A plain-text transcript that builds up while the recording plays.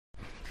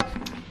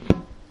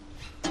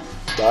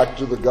Back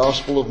to the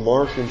Gospel of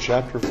Mark in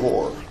chapter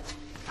 4.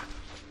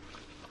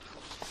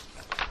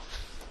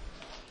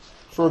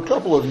 For a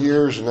couple of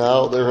years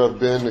now, there have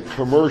been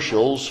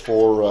commercials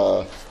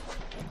for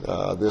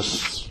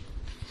this,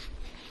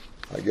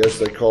 I guess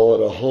they call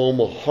it a home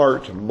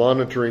heart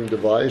monitoring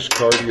device,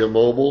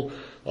 KardioMobile.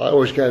 I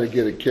always kind of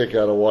get a kick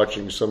out of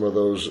watching some of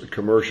those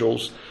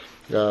commercials.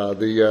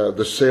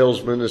 The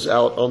salesman is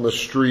out on the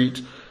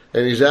street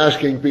and he's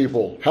asking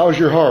people, "How's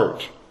your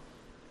heart?"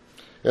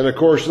 And of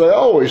course they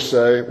always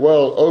say,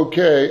 "Well,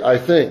 okay, I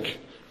think."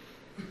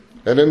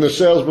 And then the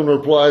salesman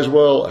replies,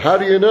 "Well, how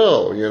do you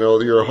know? You know,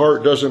 your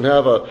heart doesn't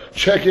have a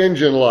check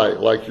engine light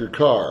like your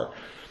car."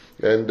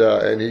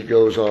 And he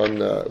goes on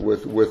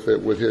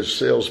with his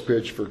sales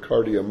pitch for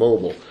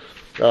KardioMobile.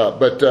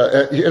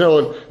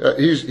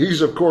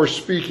 He's of course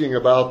speaking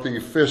about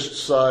the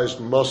fist-sized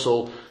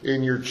muscle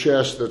in your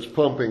chest that's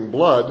pumping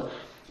blood.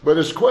 But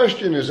his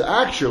question is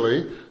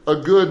actually a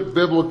good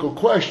biblical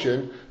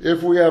question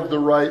if we have the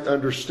right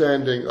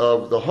understanding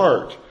of the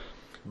heart.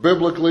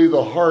 Biblically,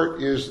 the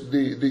heart is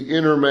the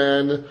inner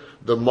man,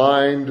 the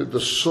mind, the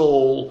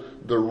soul,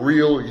 the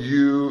real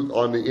you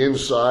on the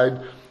inside.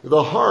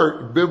 The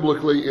heart,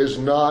 biblically, is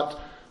not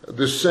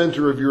the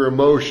center of your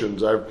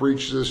emotions. I've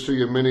preached this to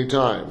you many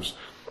times.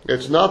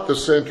 It's not the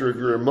center of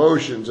your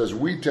emotions as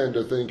we tend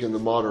to think in the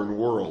modern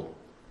world.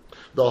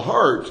 The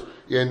heart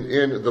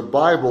in the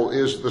Bible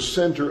is the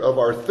center of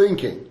our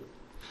thinking.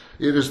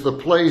 It is the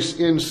place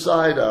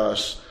inside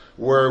us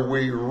where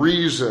we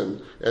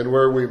reason and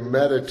where we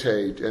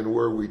meditate and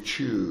where we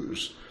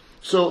choose.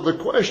 So the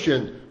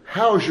question,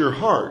 how's your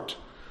heart,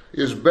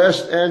 is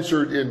best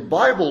answered in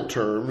Bible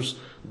terms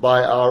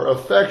by our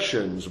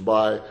affections,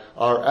 by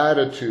our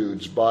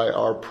attitudes, by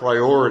our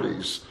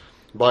priorities,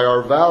 by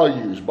our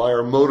values, by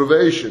our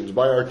motivations,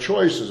 by our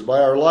choices, by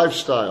our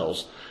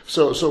lifestyles.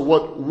 So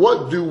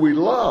what do we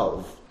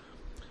love?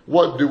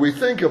 What do we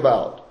think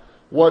about?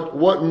 What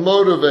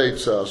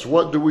motivates us?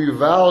 What do we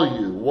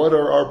value? What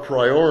are our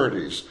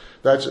priorities?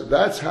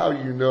 That's how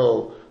you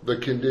know the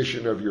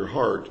condition of your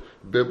heart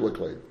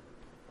biblically.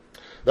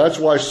 That's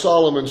why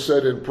Solomon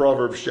said in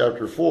Proverbs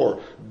chapter 4,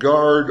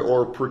 "Guard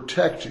or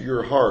protect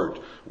your heart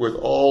with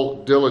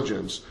all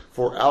diligence,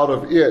 for out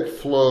of it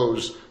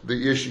flows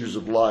the issues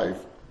of life."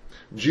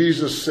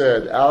 Jesus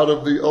said, "Out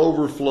of the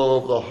overflow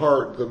of the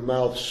heart, the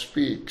mouth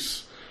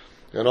speaks."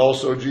 And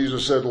also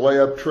Jesus said, "Lay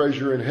up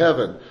treasure in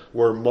heaven,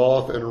 where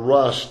moth and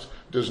rust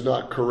does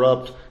not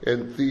corrupt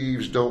and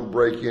thieves don't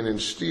break in and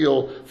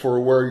steal, for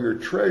where your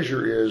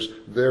treasure is,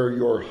 there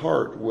your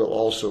heart will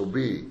also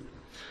be."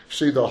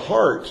 See, the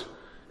heart,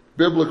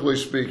 biblically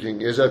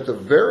speaking, is at the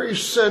very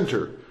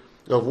center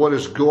of what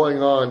is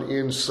going on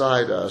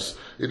inside us.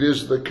 It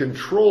is the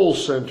control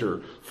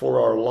center for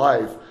our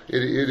life.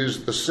 It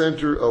is the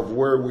center of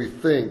where we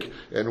think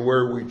and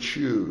where we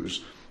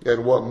choose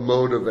and what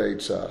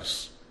motivates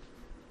us.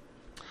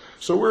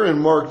 So we're in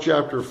Mark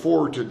chapter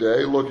 4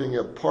 today, looking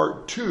at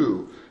part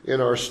 2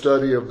 in our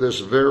study of this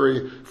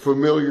very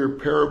familiar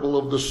parable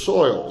of the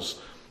soils.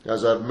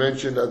 As I've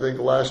mentioned, I think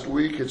last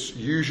week, it's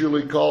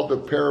usually called the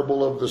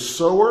parable of the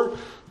sower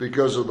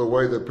because of the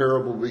way the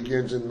parable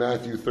begins in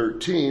Matthew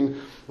 13,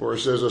 where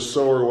it says a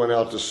sower went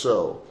out to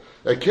sow.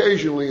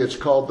 Occasionally it's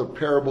called the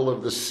parable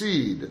of the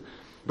seed,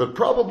 but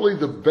probably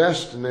the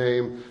best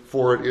name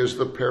for it is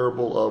the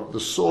parable of the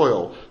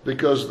soil,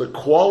 because the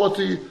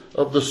quality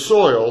of the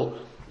soil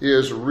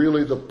is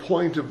really the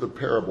point of the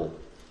parable.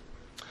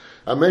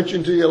 I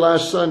mentioned to you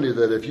last Sunday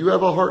that if you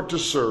have a heart to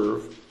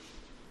serve,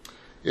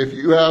 if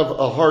you have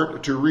a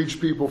heart to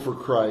reach people for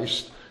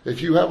Christ,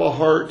 if you have a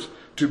heart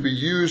to be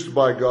used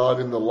by God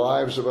in the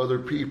lives of other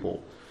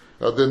people,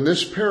 then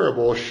this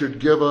parable should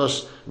give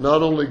us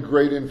not only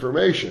great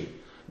information,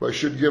 but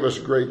should give us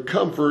great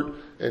comfort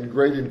and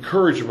great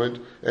encouragement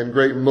and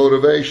great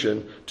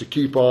motivation to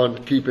keep on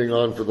keeping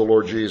on for the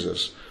Lord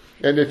Jesus.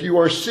 And if you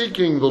are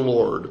seeking the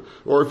Lord,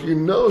 or if you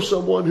know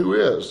someone who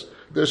is,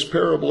 this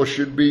parable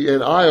should be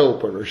an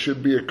eye-opener,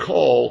 should be a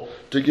call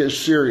to get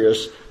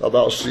serious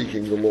about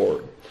seeking the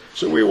Lord.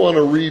 So we want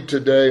to read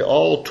today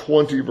all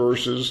 20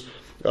 verses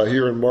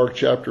here in Mark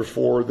chapter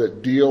 4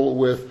 that deal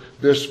with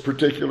this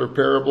particular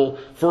parable.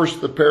 First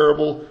the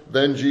parable,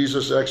 then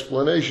Jesus'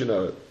 explanation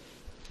of it.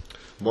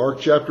 Mark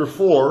chapter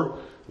 4,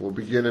 we'll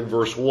begin in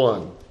verse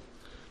 1.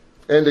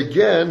 "And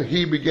again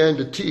he began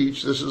to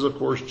teach," this is of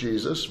course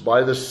Jesus,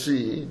 "by the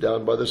sea,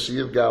 down by the Sea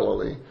of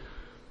Galilee.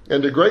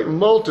 And a great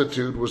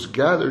multitude was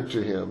gathered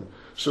to him,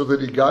 so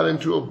that he got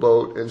into a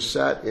boat and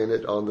sat in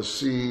it on the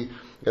sea,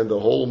 and the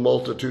whole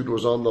multitude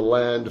was on the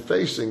land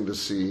facing the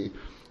sea.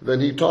 Then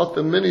he taught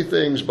them many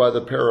things by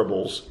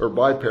parables,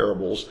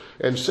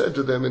 and said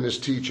to them in his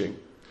teaching,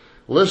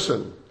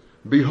 'Listen,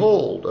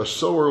 behold, a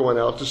sower went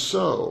out to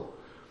sow.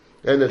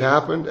 And it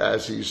happened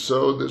as he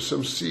sowed that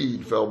some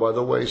seed fell by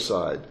the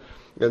wayside,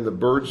 and the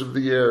birds of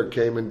the air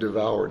came and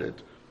devoured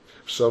it.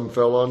 Some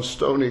fell on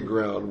stony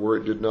ground where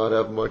it did not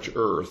have much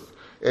earth,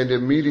 and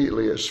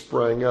immediately it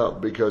sprang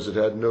up because it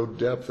had no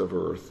depth of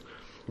earth.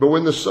 But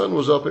when the sun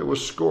was up, it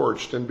was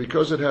scorched, and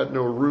because it had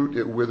no root,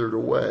 it withered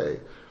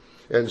away.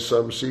 And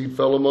some seed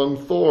fell among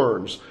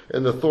thorns,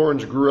 and the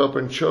thorns grew up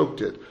and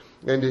choked it,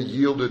 and it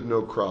yielded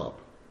no crop.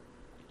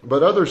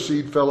 But other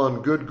seed fell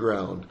on good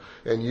ground,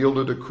 and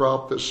yielded a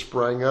crop that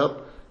sprang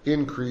up,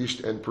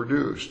 increased, and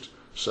produced,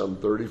 some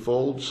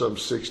 30-fold, some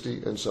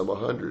 60, and some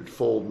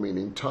 100-fold,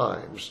 meaning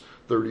times.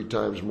 30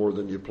 times more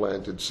than you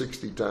planted,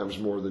 60 times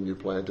more than you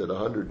planted,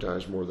 100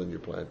 times more than you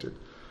planted.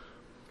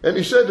 And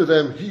he said to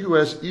them, he who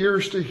has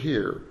ears to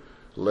hear,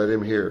 let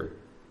him hear.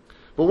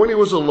 But when he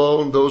was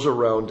alone, those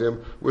around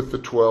him with the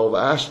 12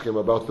 asked him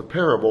about the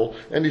parable,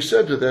 and he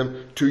said to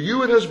them, to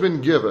you it has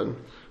been given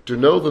to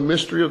know the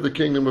mystery of the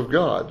kingdom of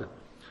God,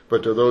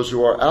 but to those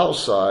who are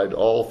outside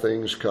all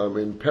things come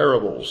in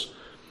parables,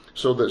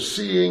 so that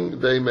seeing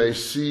they may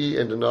see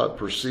and do not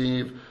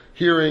perceive,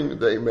 hearing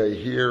they may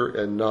hear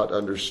and not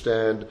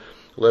understand,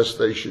 lest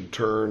they should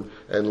turn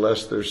and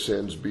lest their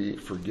sins be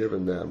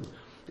forgiven them.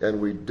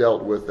 And we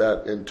dealt with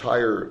that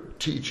entire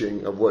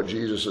teaching of what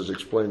Jesus is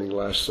explaining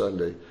last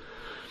Sunday.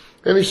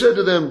 And he said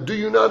to them, do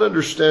you not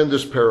understand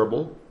this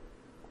parable?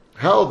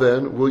 How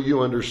then will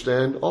you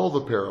understand all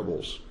the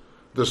parables?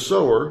 The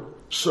sower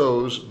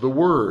sows the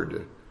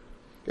word.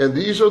 And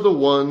these are the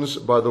ones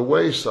by the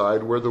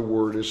wayside where the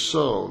word is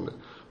sown.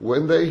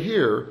 When they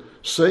hear,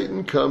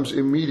 Satan comes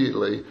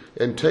immediately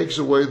and takes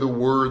away the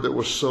word that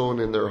was sown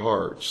in their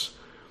hearts.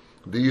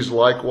 These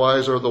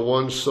likewise are the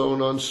ones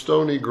sown on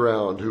stony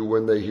ground, who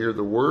when they hear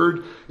the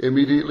word,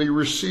 immediately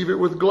receive it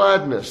with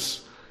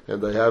gladness.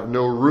 And they have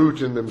no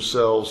root in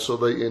themselves, so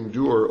they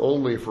endure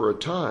only for a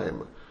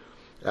time.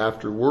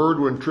 Afterward,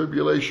 when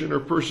tribulation or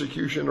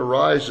persecution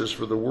arises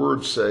for the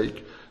word's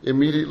sake,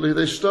 immediately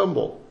they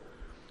stumble.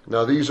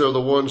 Now these are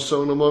the ones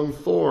sown among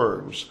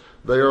thorns.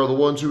 They are the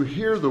ones who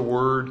hear the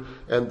word,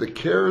 and the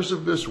cares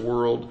of this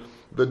world,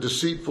 the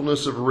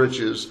deceitfulness of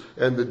riches,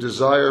 and the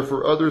desire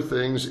for other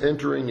things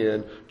entering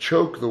in,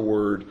 choke the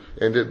word,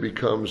 and it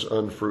becomes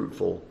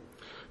unfruitful.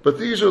 But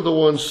these are the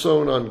ones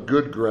sown on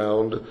good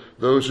ground,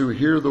 those who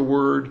hear the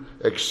word,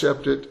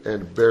 accept it,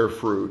 and bear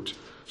fruit,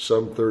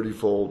 some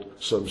 30-fold,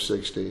 some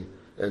 60,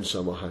 and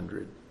some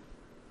 100.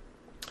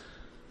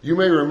 You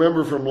may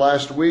remember from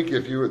last week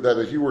if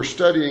you were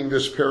studying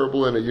this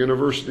parable in a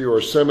university or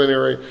a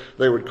seminary,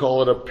 they would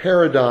call it a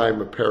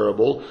paradigm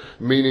parable,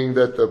 meaning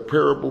that the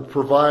parable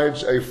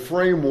provides a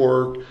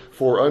framework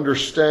for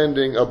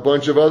understanding a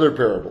bunch of other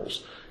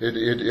parables.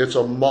 It's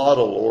a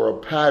model or a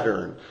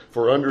pattern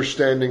for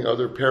understanding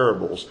other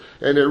parables.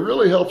 And it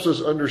really helps us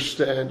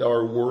understand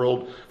our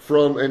world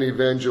from an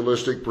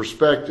evangelistic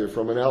perspective,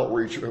 from an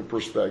outreach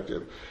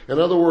perspective. In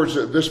other words,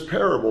 this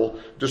parable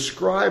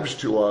describes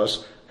to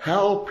us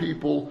how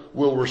people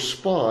will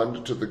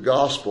respond to the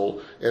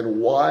gospel and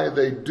why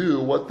they do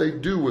what they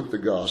do with the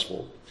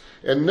gospel.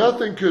 And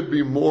nothing could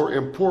be more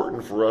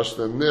important for us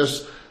than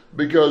this,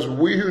 because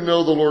we who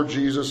know the Lord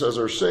Jesus as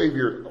our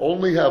Savior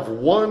only have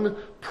one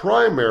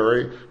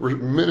primary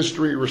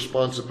ministry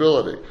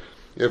responsibility.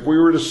 If we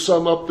were to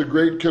sum up the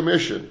Great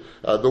Commission,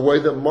 the way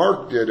that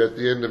Mark did at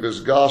the end of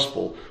his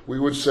gospel, we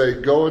would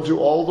say, go into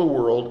all the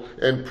world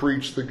and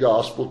preach the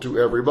gospel to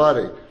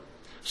everybody.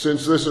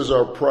 Since this is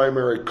our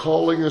primary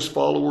calling as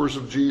followers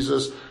of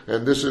Jesus,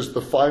 and this is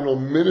the final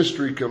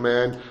ministry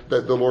command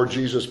that the Lord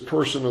Jesus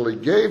personally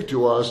gave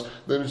to us,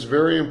 then it's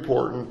very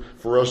important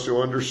for us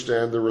to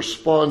understand the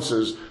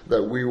responses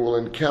that we will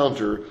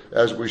encounter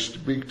as we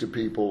speak to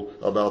people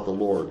about the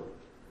Lord.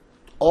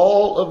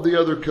 All of the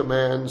other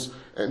commands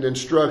and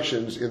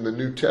instructions in the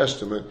New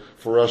Testament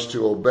for us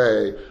to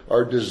obey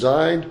are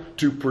designed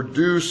to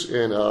produce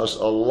in us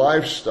a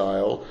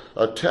lifestyle,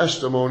 a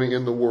testimony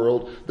in the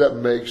world that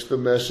makes the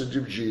message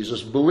of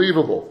Jesus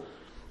believable.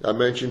 I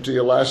mentioned to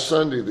you last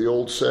Sunday the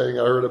old saying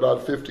I heard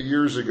about 50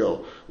 years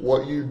ago,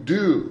 what you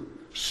do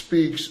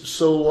speaks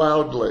so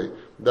loudly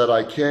that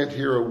I can't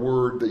hear a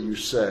word that you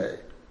say.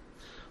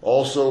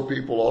 Also,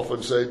 people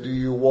often say, do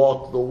you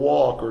walk the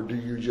walk or do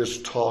you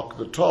just talk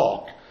the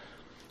talk?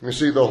 You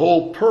see, the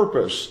whole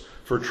purpose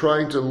for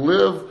trying to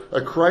live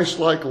a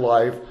Christ-like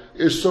life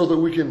is so that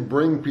we can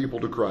bring people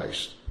to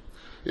Christ.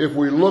 If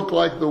we look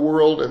like the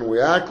world and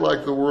we act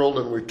like the world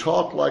and we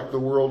talk like the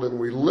world and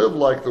we live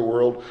like the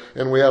world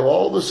and we have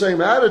all the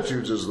same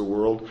attitudes as the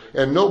world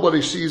and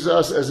nobody sees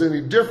us as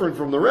any different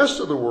from the rest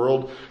of the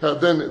world,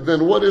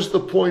 then what is the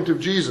point of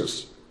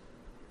Jesus?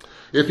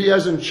 If he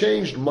hasn't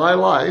changed my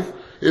life,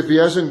 if he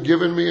hasn't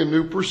given me a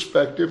new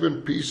perspective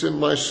and peace in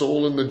my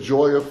soul and the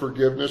joy of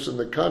forgiveness and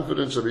the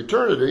confidence of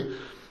eternity,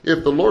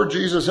 if the Lord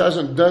Jesus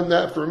hasn't done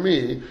that for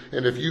me,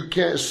 and if you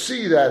can't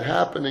see that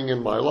happening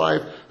in my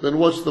life, then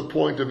what's the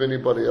point of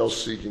anybody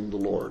else seeking the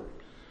Lord?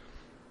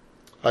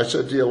 I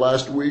said to you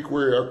last week,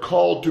 we are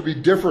called to be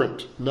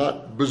different,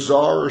 not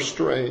bizarre or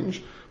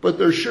strange, but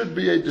there should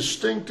be a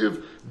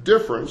distinctive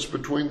difference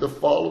between the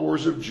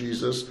followers of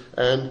Jesus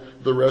and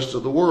the rest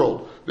of the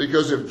world.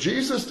 Because if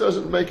Jesus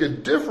doesn't make a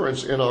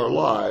difference in our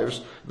lives,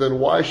 then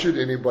why should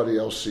anybody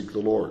else seek the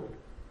Lord?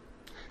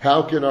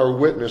 How can our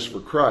witness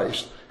for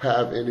Christ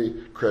have any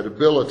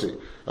credibility?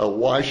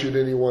 Why should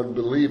anyone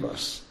believe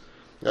us?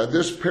 Now,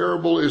 this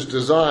parable is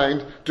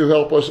designed to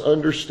help us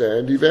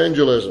understand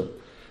evangelism.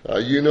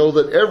 You know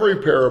that every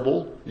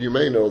parable, you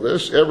may know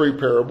this, every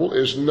parable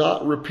is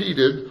not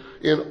repeated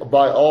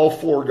by all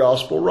four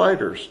gospel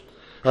writers.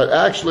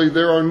 Actually,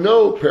 there are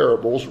no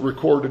parables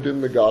recorded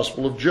in the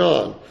Gospel of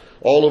John.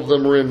 All of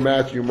them are in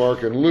Matthew,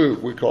 Mark, and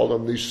Luke. We call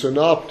them the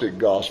synoptic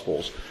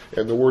gospels.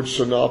 And the word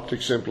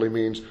synoptic simply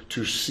means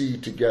to see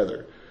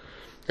together.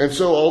 And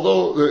so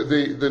although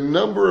the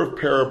number of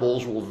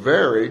parables will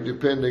vary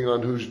depending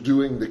on who's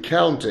doing the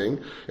counting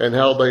and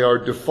how they are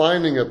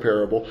defining a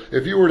parable,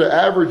 if you were to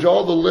average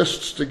all the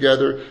lists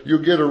together, you'll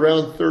get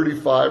around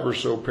 35 or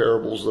so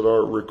parables that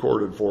are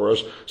recorded for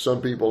us.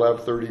 Some people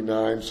have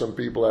 39, some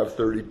people have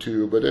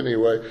 32, but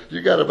anyway,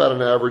 you got about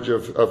an average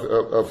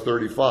of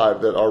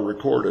 35 that are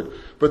recorded.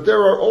 But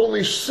there are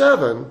only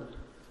 7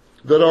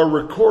 that are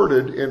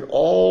recorded in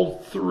all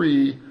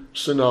 3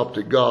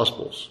 synoptic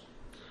gospels.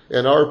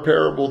 And our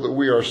parable that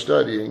we are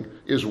studying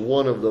is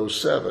one of those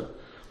 7.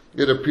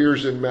 It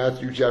appears in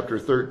Matthew chapter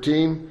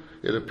 13.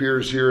 It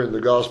appears here in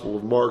the Gospel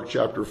of Mark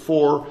chapter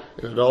 4.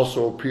 And it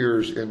also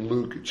appears in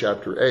Luke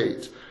chapter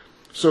 8.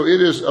 So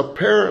it is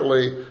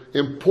apparently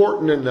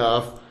important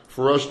enough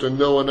for us to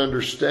know and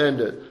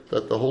understand it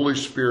that the Holy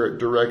Spirit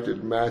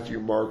directed Matthew,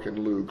 Mark, and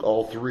Luke,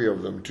 all 3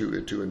 of them,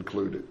 to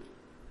include it.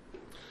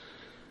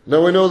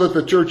 Now we know that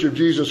the Church of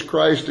Jesus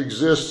Christ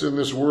exists in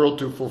this world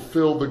to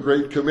fulfill the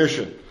Great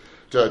Commission.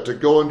 To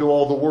go into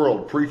all the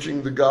world,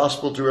 preaching the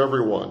gospel to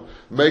everyone,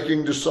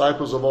 making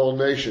disciples of all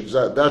nations.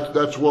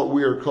 That's what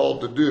we are called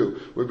to do.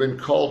 We've been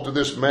called to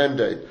this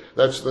mandate.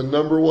 That's the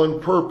number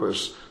one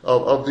purpose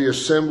of the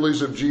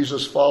assemblies of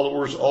Jesus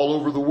followers all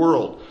over the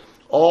world.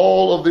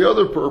 All of the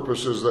other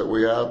purposes that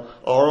we have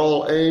are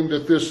all aimed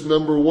at this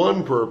number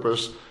one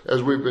purpose,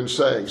 as we've been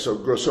saying. So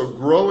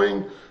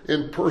growing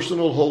in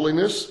personal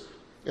holiness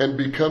and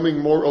becoming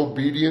more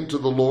obedient to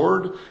the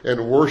Lord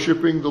and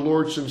worshiping the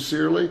Lord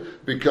sincerely,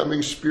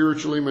 becoming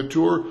spiritually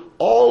mature,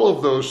 all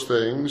of those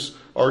things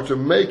are to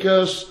make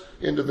us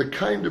into the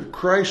kind of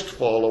Christ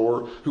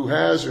follower who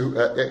has an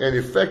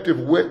effective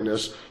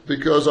witness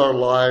because our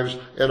lives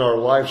and our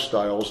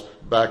lifestyles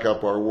back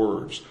up our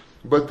words.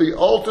 But the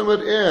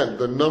ultimate end,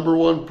 the number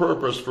one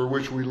purpose for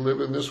which we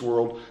live in this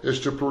world, is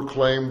to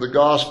proclaim the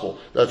gospel.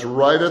 That's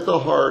right at the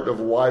heart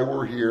of why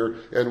we're here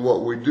and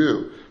what we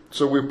do.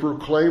 So we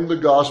proclaim the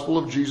gospel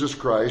of Jesus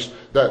Christ.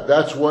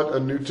 That's what a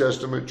New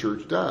Testament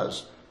church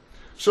does.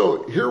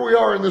 So here we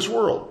are in this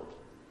world.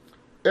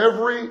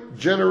 Every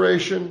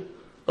generation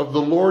of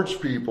the Lord's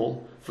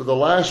people for the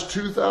last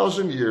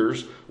 2,000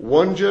 years,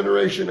 one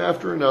generation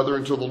after another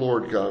until the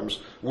Lord comes,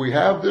 we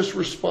have this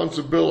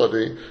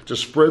responsibility to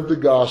spread the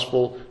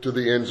gospel to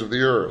the ends of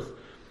the earth.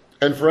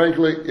 And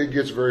frankly, it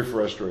gets very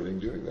frustrating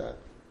doing that.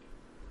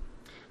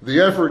 The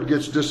effort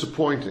gets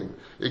disappointing.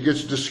 It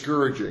gets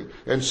discouraging.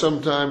 And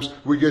sometimes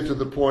we get to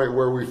the point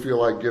where we feel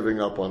like giving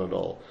up on it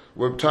all.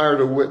 We're tired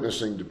of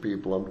witnessing to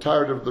people. I'm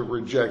tired of the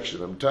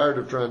rejection. I'm tired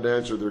of trying to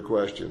answer their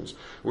questions.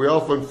 We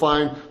often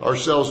find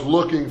ourselves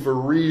looking for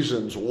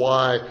reasons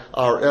why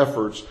our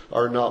efforts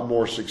are not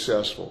more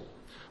successful.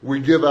 We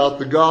give out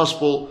the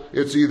gospel,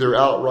 it's either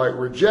outright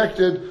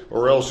rejected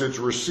or else it's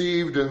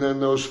received, and then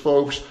those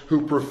folks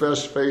who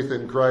profess faith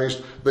in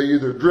Christ, they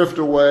either drift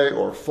away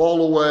or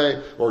fall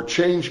away or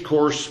change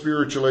course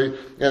spiritually,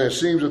 and it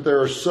seems that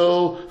there are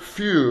so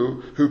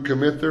few who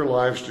commit their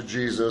lives to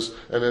Jesus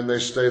and then they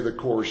stay the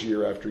course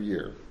year after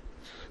year.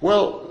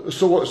 Well,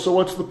 so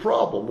what's the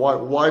problem?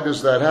 Why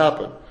does that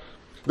happen?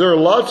 There are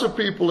lots of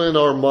people in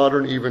our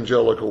modern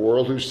evangelical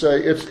world who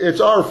say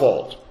it's our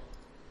fault.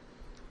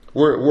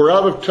 We're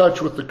out of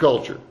touch with the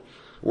culture.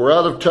 We're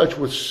out of touch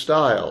with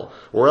style.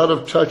 We're out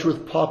of touch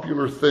with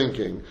popular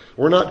thinking.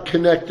 We're not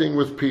connecting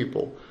with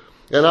people.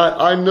 And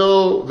I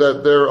know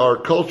that there are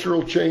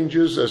cultural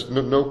changes. There's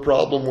no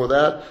problem with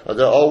that.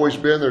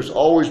 There's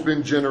always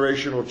been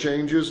generational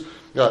changes.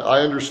 I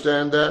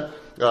understand that.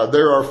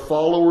 There are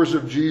followers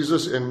of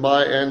Jesus in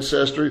my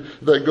ancestry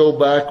that go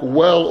back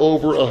well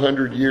over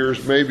 100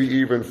 years, maybe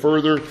even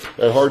further,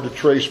 and hard to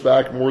trace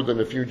back more than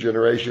a few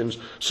generations.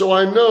 So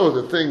I know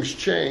that things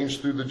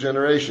change through the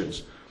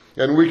generations.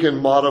 And we can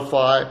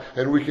modify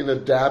and we can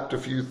adapt a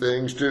few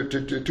things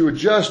to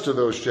adjust to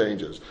those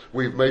changes.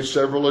 We've made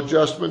several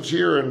adjustments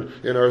here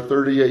in our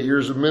 38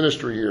 years of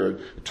ministry here,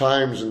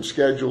 times and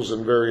schedules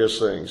and various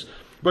things.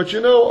 But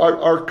you know,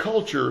 our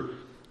culture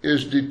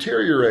is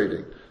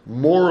deteriorating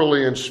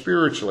morally and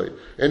spiritually.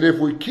 And if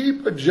we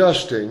keep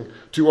adjusting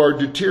to our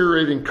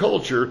deteriorating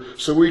culture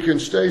so we can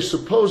stay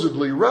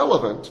supposedly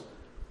relevant,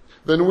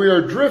 then we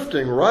are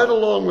drifting right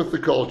along with the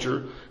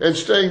culture and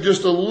staying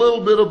just a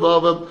little bit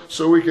above it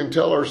so we can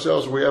tell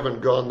ourselves we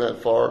haven't gone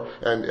that far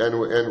and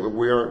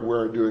we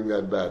aren't doing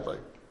that badly.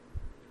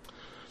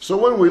 So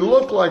when we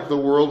look like the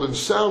world and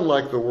sound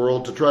like the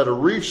world to try to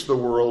reach the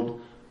world,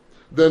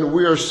 then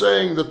we are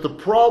saying that the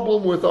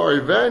problem with our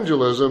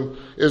evangelism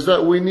is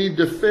that we need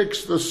to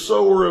fix the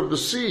sower of the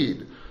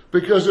seed,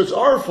 because it's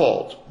our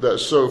fault that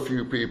so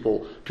few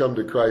people come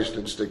to Christ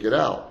and stick it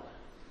out.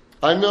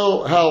 I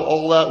know how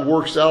all that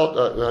works out.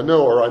 I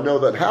know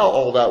that how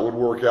all that would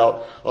work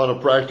out on a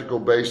practical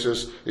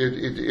basis.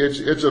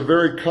 It's a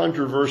very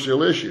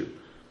controversial issue.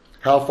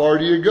 How far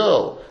do you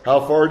go?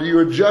 How far do you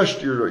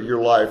adjust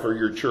your life or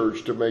your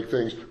church to make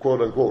things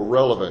quote unquote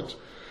relevant?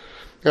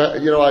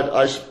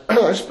 I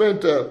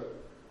spent a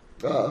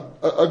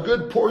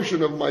good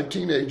portion of my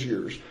teenage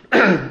years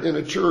in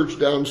a church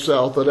down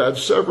south that had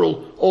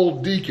several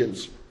old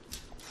deacons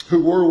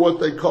who were what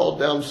they called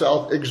down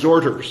south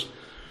exhorters.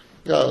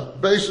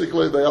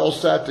 Basically, they all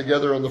sat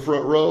together on the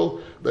front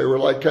row. They were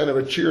like kind of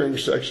a cheering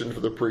section for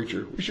the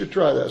preacher. We should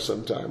try that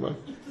sometime, huh?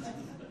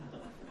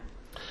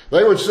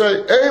 They would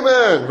say,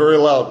 "Amen," very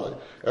loudly.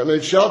 And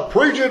they'd shout,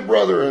 "Preach it,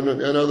 brother," and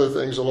other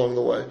things along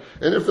the way.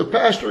 And if the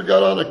pastor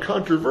got on a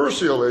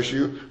controversial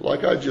issue,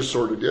 like I just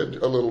sort of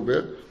did a little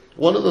bit,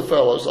 one of the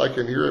fellows, I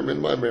can hear him in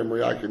my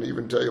memory, I can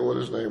even tell you what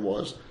his name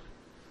was,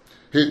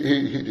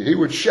 he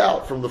would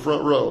shout from the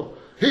front row,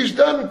 "He's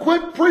done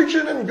quit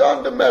preaching and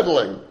gone to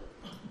meddling,"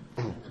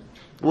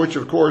 which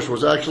of course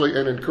was actually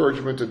an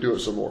encouragement to do it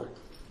some more.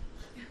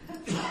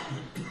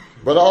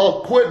 But I'll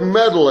quit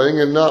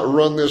meddling and not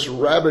run this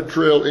rabbit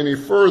trail any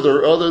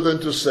further other than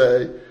to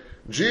say,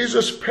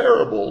 Jesus'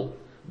 parable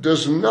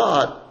does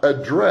not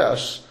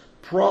address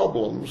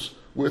problems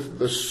with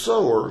the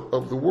sower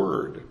of the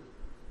word.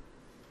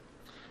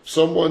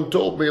 Someone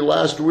told me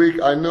last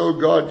week, "I know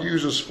God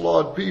uses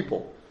flawed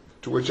people,"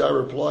 to which I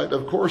replied,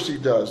 "Of course he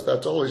does.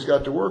 That's all he's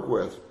got to work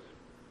with."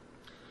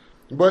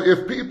 But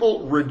if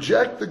people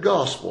reject the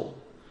gospel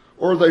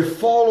or they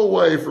fall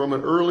away from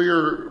an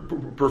earlier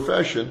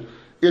profession,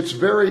 it's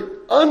very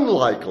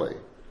unlikely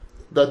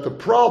that the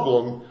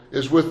problem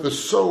is with the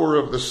sower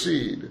of the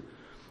seed.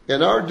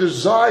 And our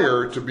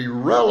desire to be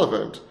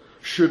relevant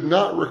should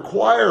not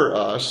require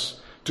us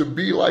to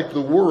be like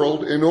the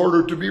world in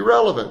order to be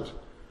relevant.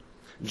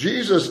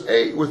 Jesus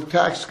ate with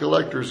tax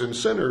collectors and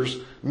sinners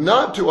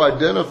not to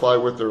identify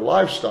with their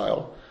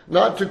lifestyle,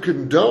 not to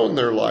condone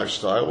their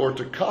lifestyle or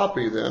to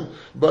copy them,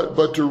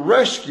 but to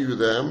rescue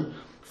them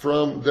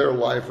from their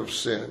life of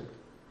sin.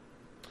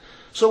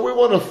 So we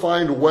want to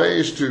find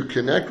ways to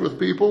connect with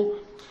people.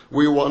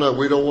 We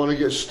don't want to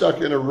get stuck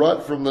in a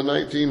rut from the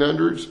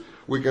 1900s.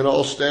 We can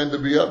all stand to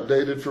be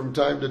updated from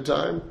time to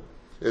time.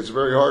 It's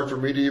very hard for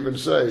me to even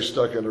say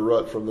stuck in a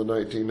rut from the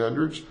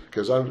 1900s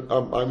because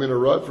I'm in a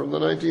rut from the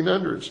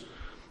 1900s.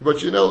 But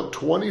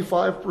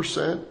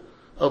 25%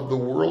 of the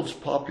world's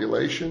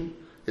population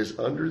is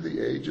under the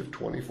age of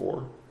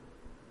 24.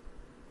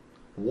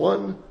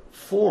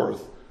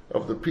 1/4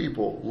 of the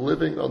people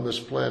living on this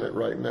planet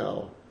right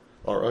now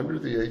are under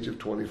the age of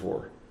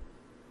 24.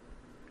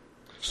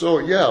 So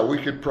yeah, we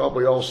could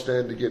probably all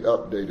stand to get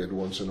updated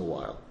once in a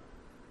while.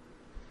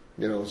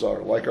 It's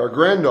like our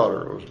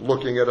granddaughter was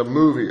looking at a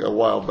movie a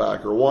while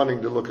back or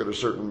wanting to look at a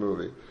certain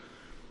movie.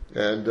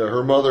 And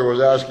her mother was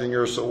asking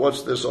her, "So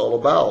what's this all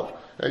about?"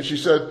 And she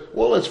said,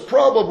 "Well, it's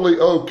probably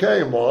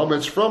okay, Mom.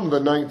 It's from the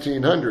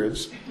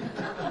 1900s.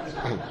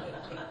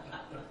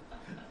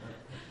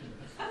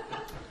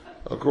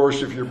 Of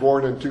course, if you're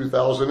born in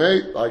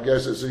 2008, I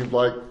guess it seems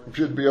like it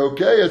should be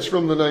okay. It's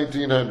from the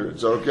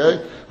 1900s,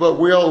 okay? But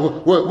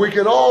we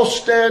can all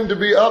stand to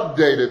be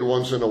updated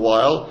once in a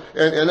while.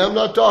 And I'm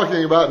not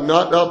talking about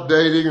not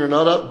updating or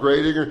not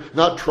upgrading or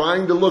not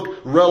trying to look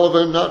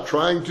relevant, not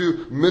trying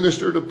to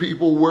minister to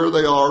people where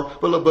they are.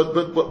 But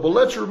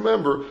let's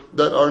remember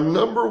that our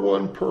number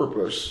one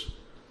purpose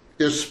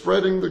is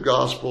spreading the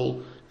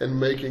gospel and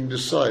making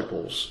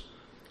disciples.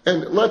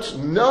 And let's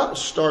not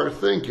start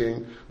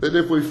thinking that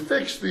if we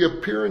fix the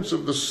appearance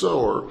of the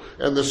sower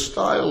and the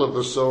style of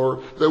the sower,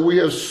 that we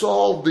have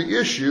solved the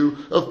issue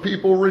of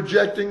people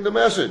rejecting the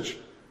message.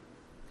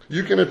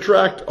 You can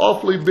attract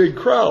awfully big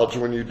crowds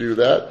when you do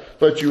that,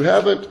 but you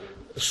haven't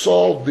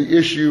solved the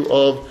issue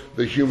of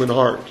the human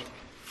heart.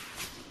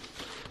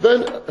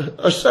 Then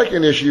a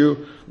second issue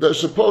that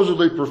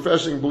supposedly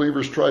professing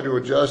believers try to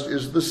adjust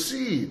is the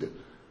seed.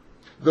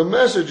 The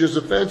message is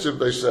offensive,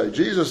 they say.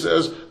 Jesus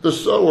says the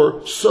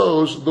sower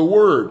sows the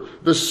word.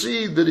 The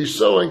seed that he's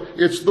sowing,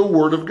 it's the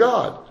word of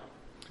God.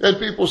 And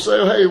people say,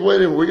 "Oh, hey, wait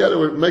a minute, we got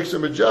to make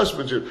some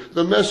adjustments here."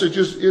 The message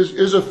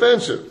is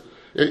offensive.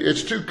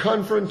 It's too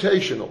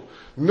confrontational.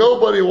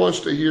 Nobody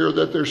wants to hear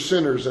that they're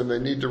sinners and they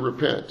need to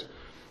repent.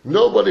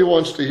 Nobody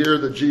wants to hear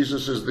that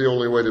Jesus is the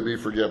only way to be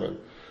forgiven.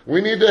 We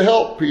need to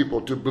help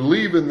people to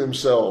believe in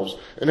themselves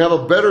and have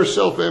a better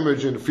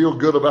self-image and feel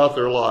good about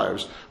their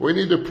lives. We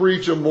need to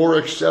preach a more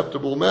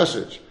acceptable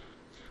message.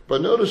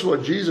 But notice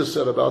what Jesus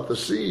said about the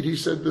seed. He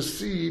said the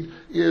seed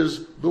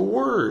is the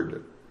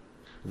word.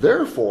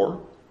 Therefore,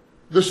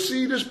 the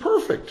seed is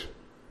perfect.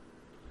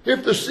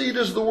 If the seed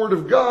is the word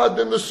of God,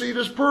 then the seed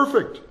is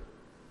perfect.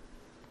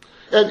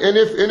 And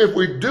if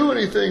we do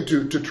anything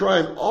to try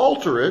and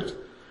alter it,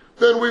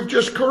 then we've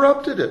just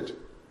corrupted it.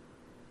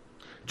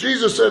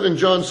 Jesus said in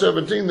John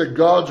 17 that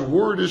God's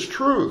word is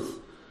truth.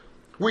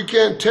 We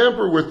can't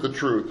tamper with the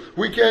truth.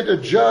 We can't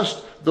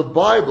adjust the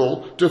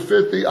Bible to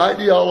fit the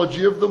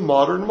ideology of the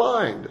modern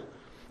mind.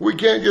 We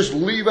can't just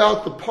leave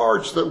out the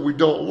parts that we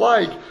don't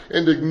like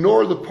and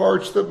ignore the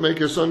parts that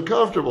make us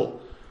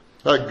uncomfortable.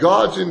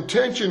 God's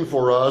intention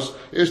for us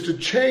is to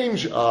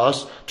change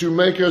us to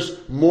make us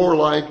more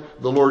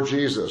like the Lord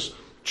Jesus.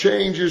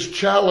 Change is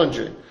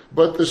challenging.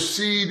 but the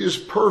seed is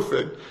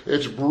perfect.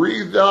 It's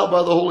breathed out by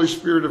the Holy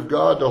Spirit of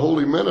God to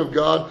holy men of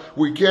God.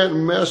 We can't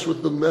mess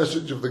with the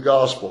message of the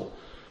gospel.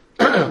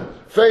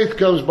 Faith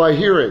comes by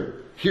hearing.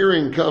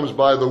 Hearing comes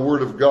by the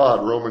word of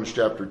God, Romans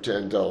chapter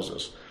 10 tells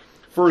us.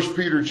 1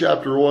 Peter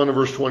chapter 1 and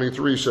verse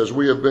 23 says,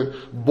 we have been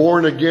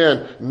born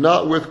again,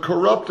 not with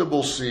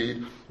corruptible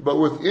seed, but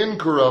with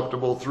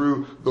incorruptible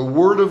through the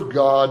word of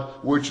God,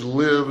 which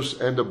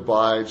lives and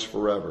abides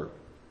forever.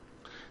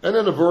 And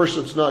in a verse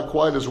that's not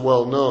quite as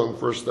well known,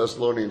 1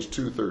 Thessalonians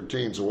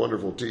 2:13 is a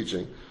wonderful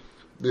teaching.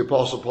 The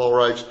Apostle Paul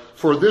writes,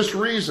 for this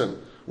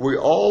reason, we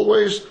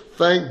always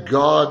thank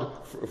God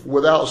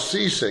without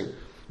ceasing,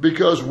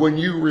 because when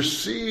you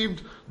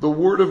received the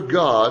word of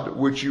God,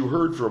 which you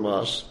heard from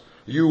us,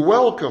 you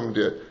welcomed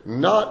it,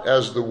 not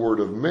as the word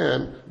of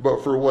men,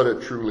 but for what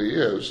it truly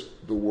is,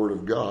 the word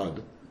of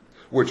God,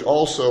 which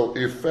also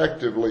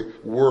effectively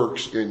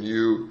works in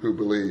you who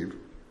believe.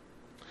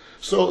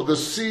 So the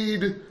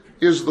seed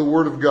is the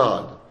word of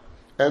God,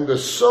 and the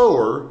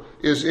sower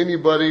is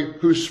anybody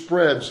who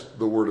spreads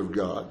the word of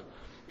God.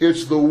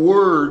 It's the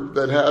word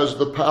that has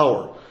the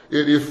power.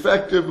 It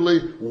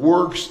effectively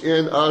works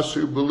in us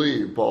who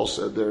believe, Paul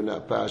said there in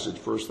that passage,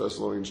 1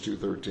 Thessalonians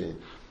 2:13.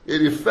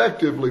 It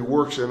effectively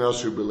works in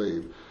us who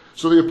believe.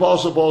 So the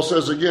Apostle Paul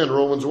says again,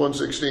 Romans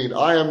 1:16,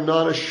 I am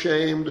not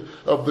ashamed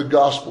of the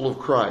gospel of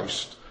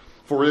Christ,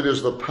 for it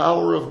is the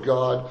power of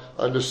God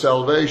unto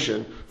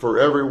salvation for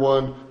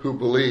everyone who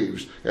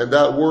believes. And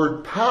that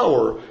word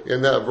power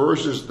in that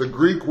verse is the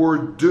Greek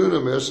word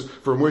dunamis,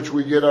 from which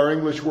we get our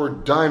English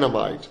word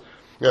dynamite.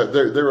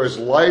 There is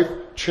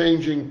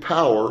life-changing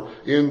power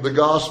in the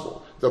gospel.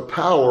 The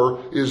power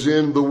is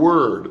in the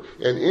word.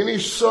 And any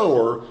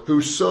sower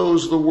who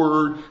sows the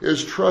word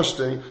is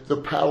trusting the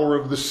power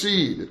of the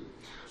seed.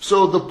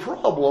 So the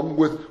problem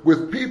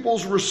with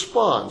people's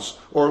response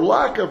or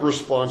lack of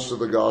response to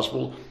the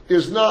gospel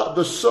is not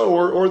the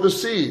sower or the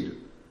seed.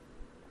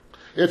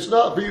 It's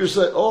not for you to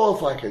say, oh,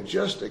 if I could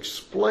just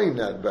explain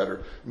that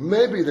better,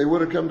 maybe they would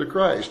have come to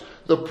Christ.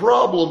 The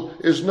problem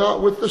is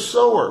not with the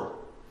sower.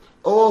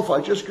 Oh, if I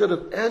just could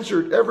have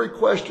answered every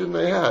question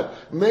they had,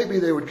 maybe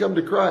they would come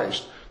to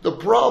Christ. The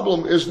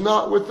problem is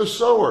not with the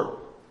sower.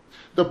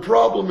 The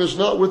problem is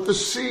not with the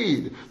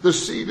seed. The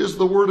seed is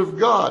the word of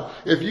God.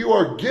 If you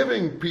are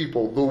giving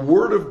people the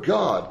word of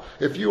God,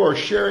 if you are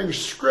sharing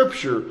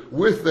scripture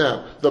with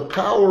them, the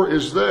power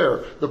is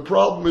there. The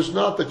problem is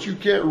not that you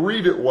can't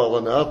read it well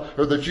enough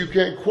or that you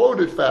can't quote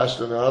it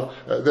fast enough.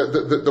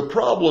 The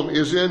problem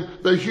is in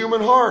the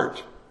human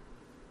heart.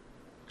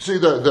 See,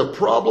 the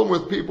problem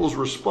with people's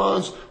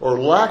response or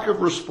lack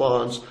of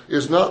response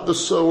is not the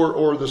sower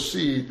or the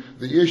seed.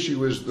 The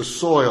issue is the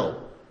soil.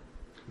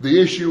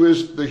 The issue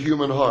is the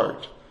human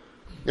heart.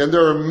 And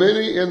there are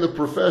many in the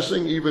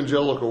professing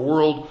evangelical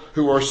world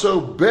who are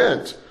so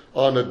bent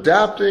on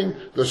adapting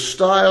the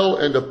style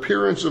and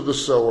appearance of the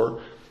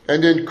sower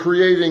and in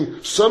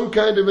creating some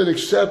kind of an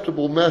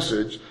acceptable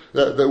message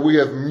that we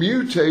have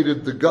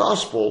mutated the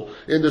gospel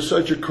into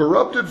such a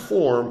corrupted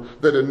form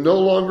that it no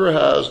longer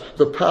has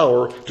the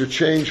power to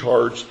change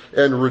hearts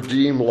and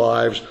redeem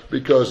lives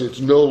because it's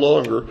no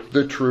longer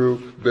the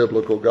true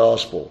biblical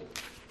gospel.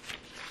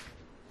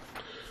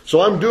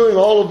 So I'm doing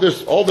all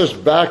this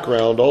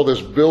background, all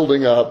this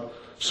building up,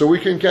 so we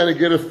can kind of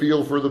get a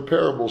feel for the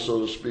parable,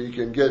 so to speak,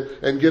 and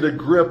get a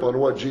grip on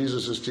what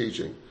Jesus is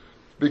teaching.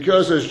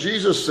 Because as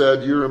Jesus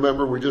said, you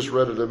remember, we just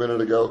read it a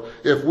minute ago,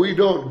 if we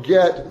don't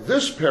get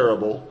this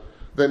parable,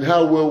 then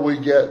how will we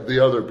get the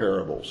other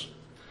parables?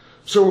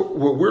 So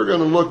we're going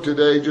to look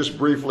today, just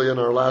briefly in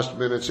our last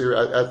minutes here,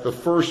 at the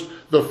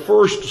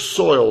first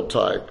soil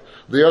type.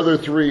 The other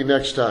three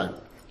next time.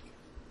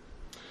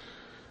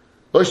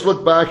 Let's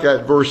look back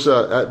at verse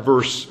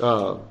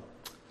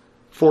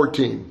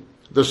 14.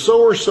 The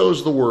sower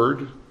sows the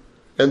word,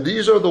 and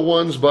these are the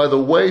ones by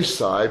the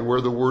wayside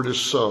where the word is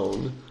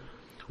sown.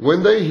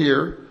 When they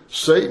hear,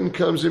 Satan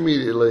comes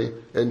immediately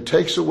and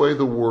takes away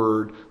the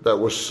word that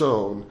was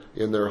sown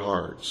in their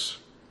hearts.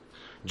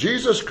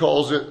 Jesus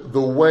calls it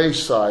the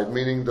wayside,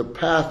 meaning the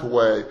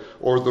pathway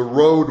or the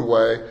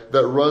roadway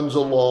that runs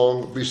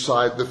along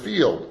beside the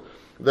field.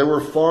 There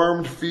were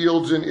farmed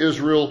fields in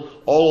Israel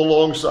all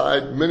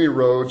alongside many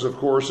roads, of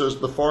course, as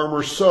the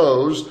farmer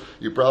sows.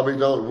 You probably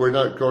don't,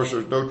 of course,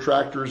 there's no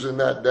tractors in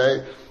that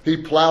day. He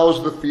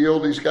plows the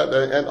field. He's got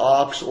an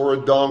ox or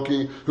a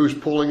donkey who's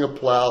pulling a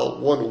plow,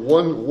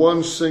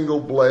 one single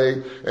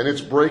blade, and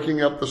it's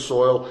breaking up the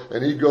soil,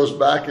 and he goes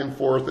back and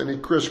forth, and he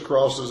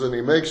crisscrosses, and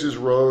he makes his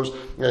rows,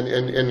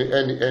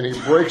 and he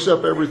breaks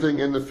up everything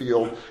in the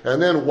field.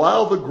 And then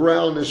while the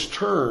ground is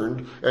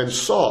turned and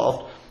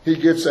soft, he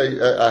gets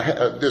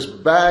this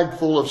bag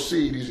full of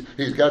seed.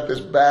 He's got this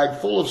bag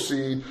full of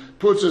seed,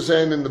 puts his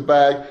hand in the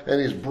bag,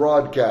 and he's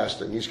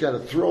broadcasting. He's kind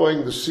of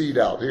throwing the seed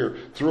out here,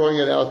 throwing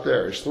it out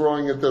there. He's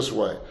throwing it this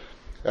way.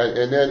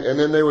 And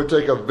then they would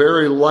take a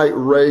very light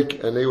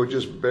rake, and they would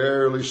just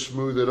barely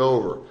smooth it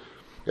over.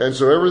 And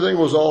so everything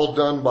was all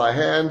done by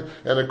hand.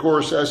 And of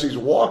course, as he's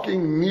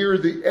walking near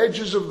the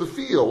edges of the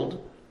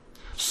field,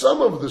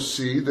 some of the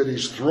seed that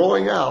he's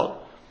throwing out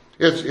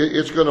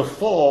It's going to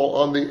fall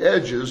on the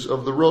edges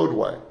of the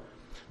roadway.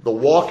 The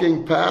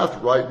walking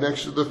path right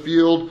next to the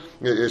field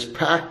is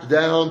packed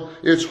down.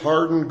 It's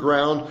hardened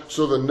ground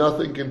so that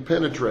nothing can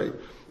penetrate.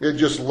 It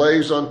just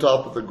lays on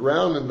top of the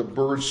ground and the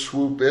birds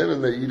swoop in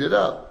and they eat it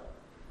up.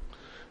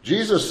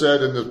 Jesus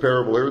said in the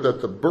parable here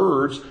that the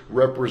birds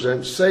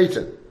represent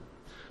Satan.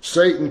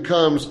 Satan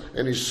comes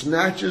and he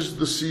snatches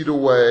the seed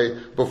away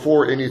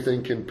before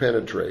anything can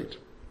penetrate.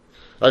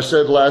 I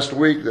said last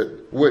week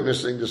that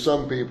witnessing to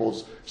some people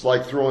it's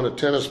like throwing a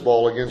tennis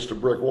ball against a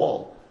brick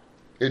wall.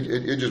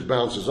 It just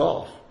bounces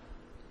off.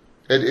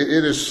 And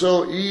it is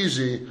so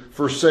easy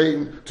for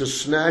Satan to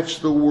snatch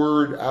the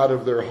word out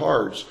of their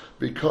hearts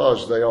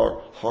because they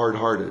are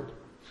hard-hearted.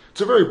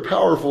 It's a very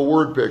powerful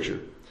word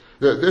picture.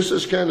 This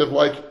is kind of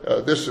like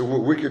this.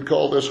 We could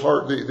call this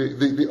heart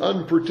the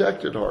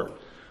unprotected heart.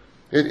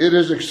 It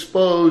is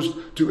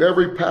exposed to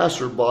every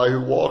passerby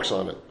who walks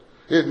on it.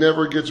 It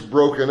never gets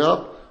broken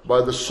up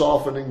by the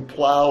softening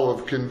plow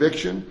of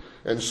conviction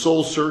and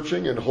soul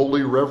searching and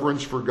holy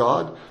reverence for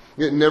God.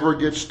 It never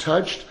gets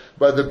touched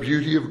by the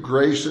beauty of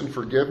grace and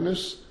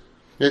forgiveness.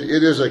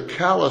 It is a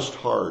calloused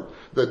heart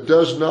that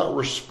does not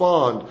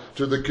respond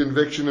to the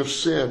conviction of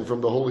sin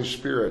from the Holy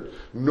Spirit,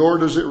 nor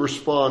does it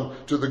respond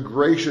to the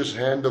gracious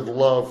hand of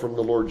love from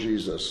the Lord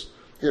Jesus.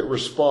 It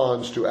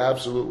responds to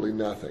absolutely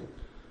nothing.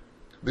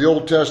 The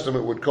Old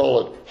Testament would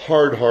call it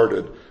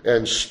hard-hearted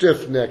and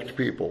stiff-necked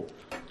people.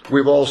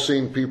 We've all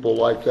seen people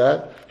like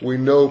that. We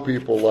know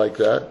people like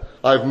that.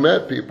 I've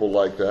met people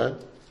like that.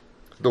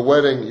 The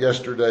wedding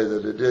yesterday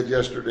that I did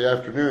yesterday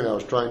afternoon, I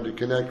was trying to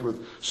connect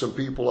with some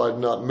people I'd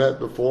not met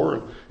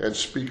before and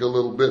speak a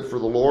little bit for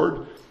the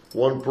Lord.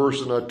 One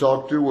person I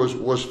talked to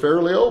was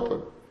fairly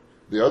open.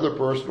 The other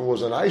person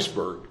was an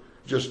iceberg,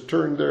 just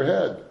turned their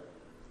head,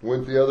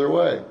 went the other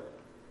way.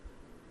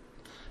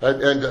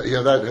 And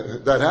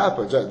that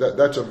happens.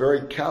 That's a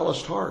very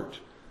calloused heart.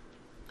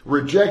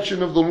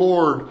 Rejection of the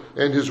Lord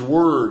and His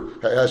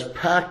Word has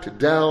packed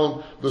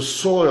down the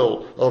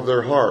soil of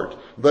their heart.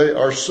 They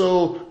are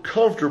so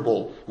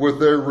comfortable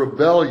with their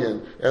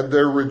rebellion and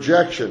their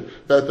rejection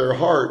that their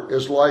heart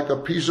is like a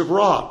piece of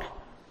rock.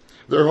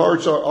 Their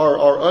hearts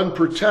are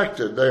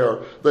unprotected. They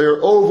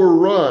are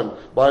overrun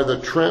by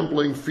the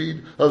trampling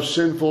feet of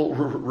sinful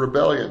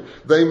rebellion.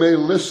 They may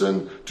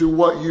listen to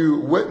what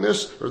you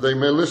witness, or they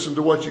may listen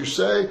to what you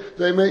say.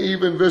 They may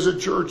even visit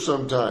church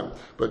sometime.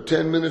 But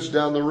 10 minutes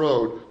down the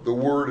road, the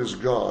word is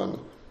gone.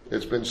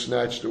 It's been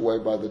snatched away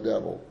by the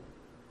devil.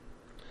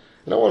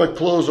 And I want to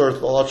close our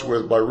thoughts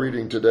by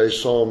reading today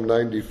Psalm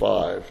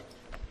 95.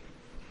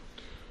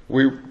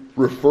 We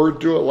referred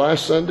to it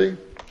last Sunday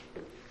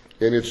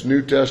in its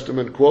New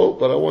Testament quote,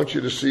 but I want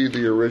you to see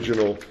the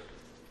original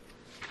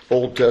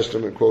Old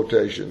Testament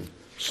quotation,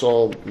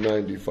 Psalm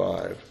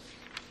 95.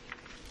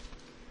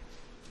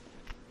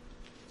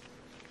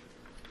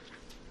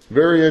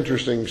 Very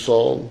interesting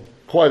psalm,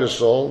 quite a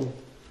psalm.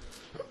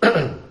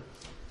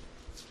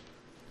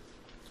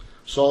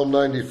 Psalm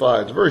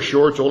 95. It's very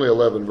short, it's only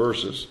 11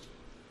 verses.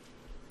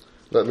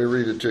 Let me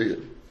read it to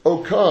you. Oh,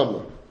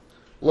 come,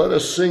 let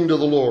us sing to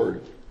the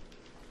Lord.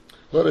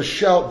 Let us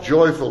shout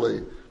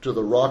joyfully to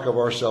the rock of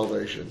our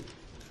salvation.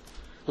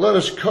 Let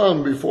us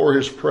come before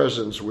His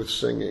presence with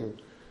singing.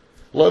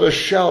 Let us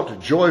shout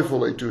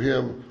joyfully to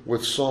Him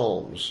with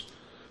psalms.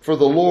 For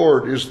the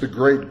Lord is the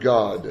great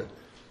God.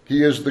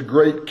 He is the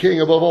great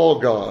King above all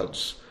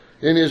gods.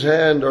 In His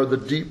hand are the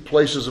deep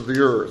places of the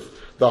earth.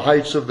 The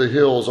heights of the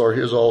hills are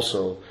His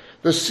also.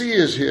 The sea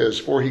is His,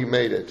 for He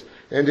made it,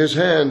 and His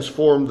hands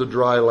formed the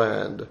dry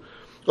land.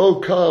 Oh,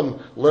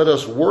 come, let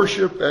us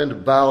worship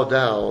and bow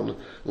down.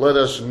 Let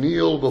us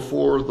kneel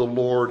before the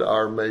Lord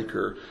our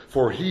Maker.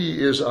 For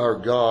He is our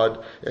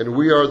God, and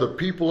we are the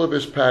people of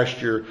His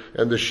pasture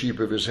and the sheep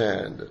of His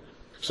hand.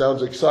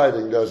 Sounds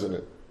exciting, doesn't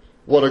it?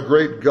 What a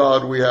great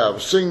God we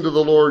have. Sing to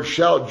the Lord,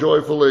 shout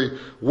joyfully,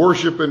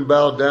 worship and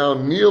bow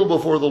down, kneel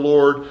before the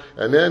Lord.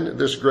 And then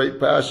this great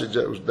passage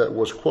that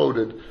was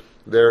quoted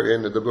there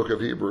in the book of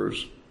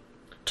Hebrews.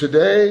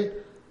 Today,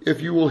 if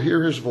you will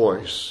hear His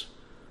voice,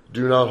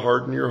 do not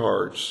harden your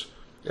hearts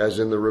as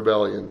in the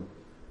rebellion,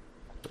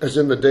 as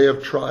in the day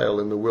of trial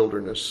in the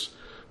wilderness,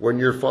 when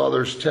your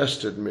fathers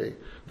tested me.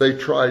 They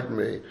tried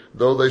me,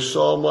 though they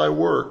saw my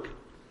work.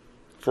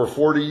 For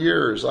 40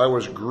 years I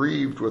was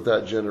grieved with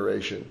that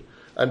generation.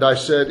 And I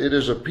said, it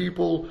is a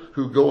people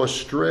who go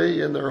astray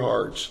in their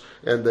hearts,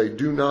 and they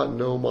do not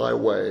know my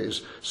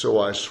ways. So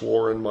I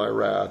swore in my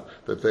wrath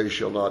that they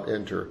shall not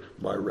enter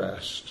my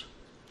rest.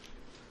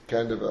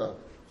 Kind of a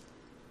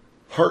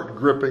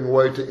heart-gripping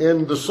way to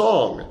end the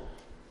song.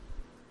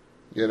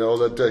 You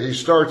know, that he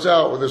starts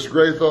out with this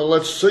great thought,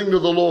 let's sing to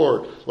the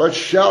Lord. Let's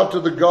shout to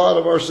the God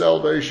of our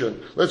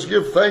salvation. Let's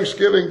give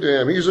thanksgiving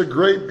to Him. He's a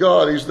great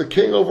God. He's the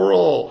King over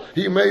all.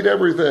 He made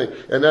everything.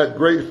 And that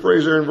great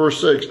phrase there in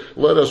verse 6,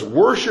 let us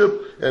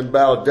worship and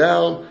bow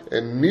down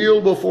and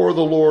kneel before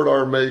the Lord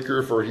our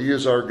Maker, for He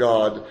is our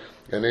God.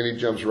 And then he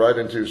jumps right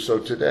into, so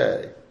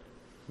today,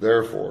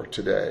 therefore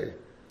today,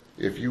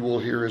 if you will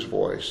hear His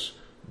voice,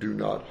 do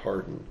not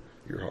harden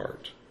your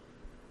heart.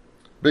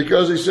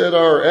 Because he said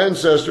our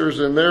ancestors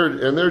in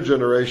their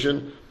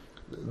generation,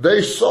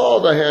 they saw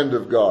the hand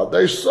of God.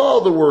 They saw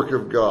the work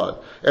of God.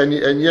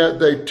 And yet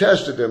they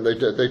tested him.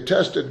 They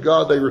tested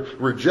God. They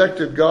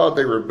rejected God.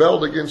 They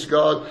rebelled against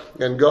God.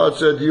 And God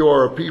said, you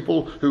are a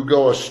people who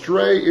go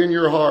astray in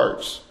your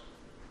hearts.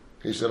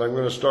 He said, I'm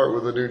going to start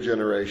with a new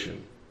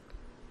generation.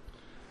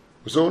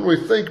 So when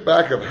we think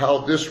back of how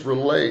this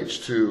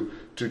relates to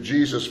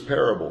Jesus'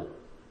 parable,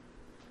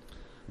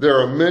 there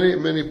are many,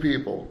 many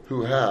people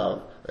who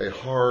have a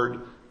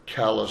hard,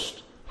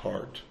 calloused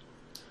heart.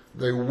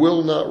 They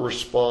will not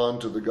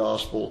respond to the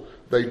gospel.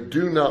 They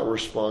do not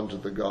respond to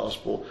the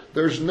gospel.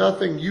 There's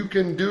nothing you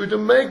can do to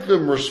make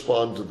them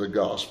respond to the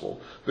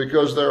gospel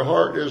because their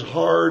heart is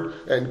hard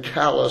and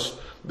calloused.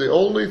 The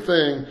only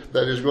thing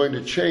that is going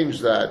to change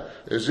that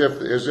is if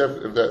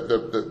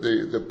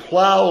the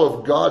plow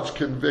of God's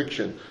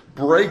conviction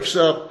breaks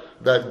up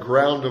that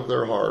ground of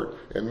their heart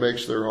and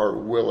makes their heart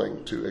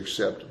willing to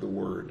accept the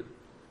word.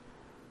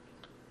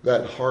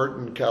 That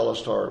hardened,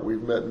 calloused heart.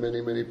 We've met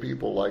many, many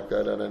people like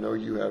that, and I know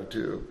you have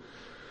too.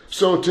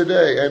 So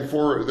today, and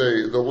for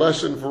the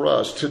lesson for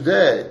us,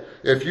 today,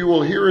 if you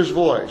will hear his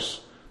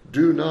voice,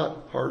 do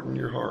not harden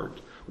your heart.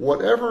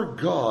 Whatever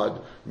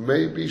God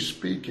may be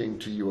speaking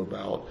to you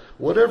about,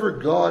 whatever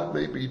God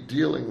may be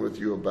dealing with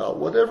you about,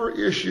 whatever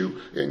issue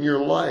in your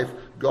life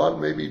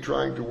God may be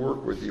trying to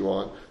work with you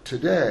on,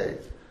 today,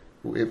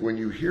 when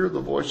you hear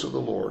the voice of the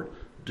Lord,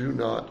 do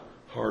not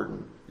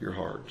harden your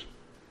heart.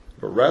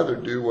 But rather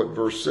do what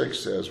verse 6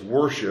 says,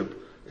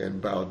 worship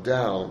and bow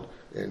down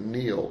and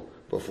kneel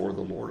before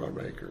the Lord our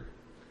Maker.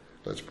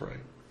 Let's pray.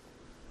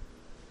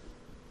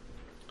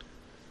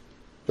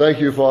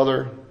 Thank you,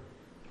 Father,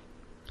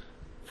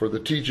 for the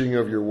teaching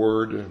of your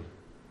word.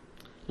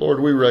 Lord,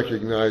 we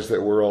recognize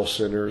that we're all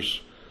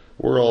sinners.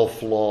 We're all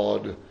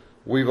flawed.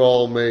 We've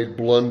all made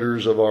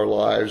blunders of our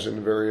lives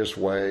in various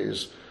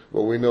ways.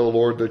 But we know,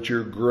 Lord, that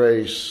your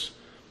grace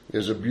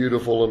is a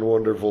beautiful and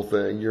wonderful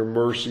thing. Your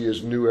mercy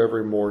is new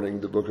every morning,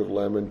 the book of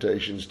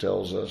Lamentations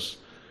tells us.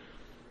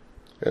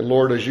 And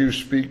Lord, as you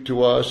speak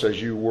to us, as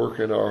you work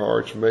in our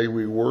hearts, may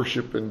we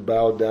worship and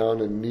bow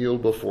down and kneel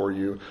before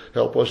you.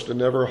 Help us to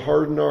never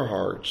harden our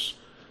hearts.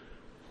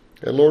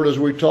 And Lord, as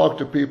we talk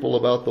to people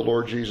about the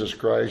Lord Jesus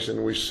Christ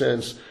and we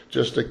sense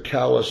just a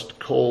calloused,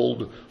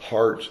 cold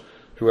heart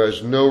who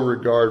has no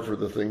regard for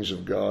the things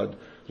of God,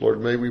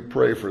 Lord, may we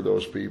pray for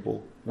those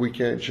people. We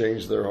can't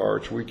change their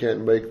hearts. We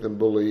can't make them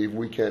believe.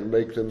 We can't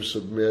make them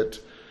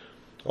submit.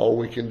 All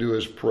we can do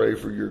is pray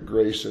for your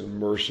grace and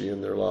mercy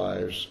in their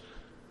lives.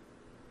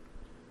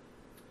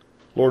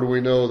 Lord, we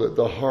know that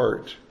the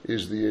heart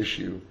is the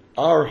issue.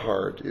 Our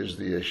heart is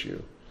the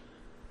issue.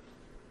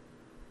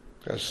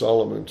 As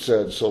Solomon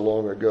said so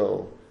long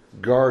ago,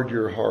 guard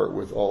your heart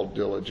with all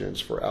diligence,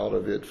 for out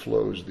of it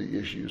flows the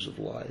issues of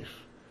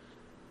life.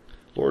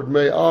 Lord,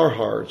 may our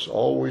hearts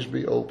always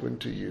be open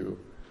to you.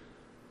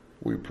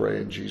 We pray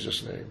in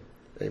Jesus' name.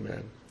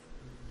 Amen.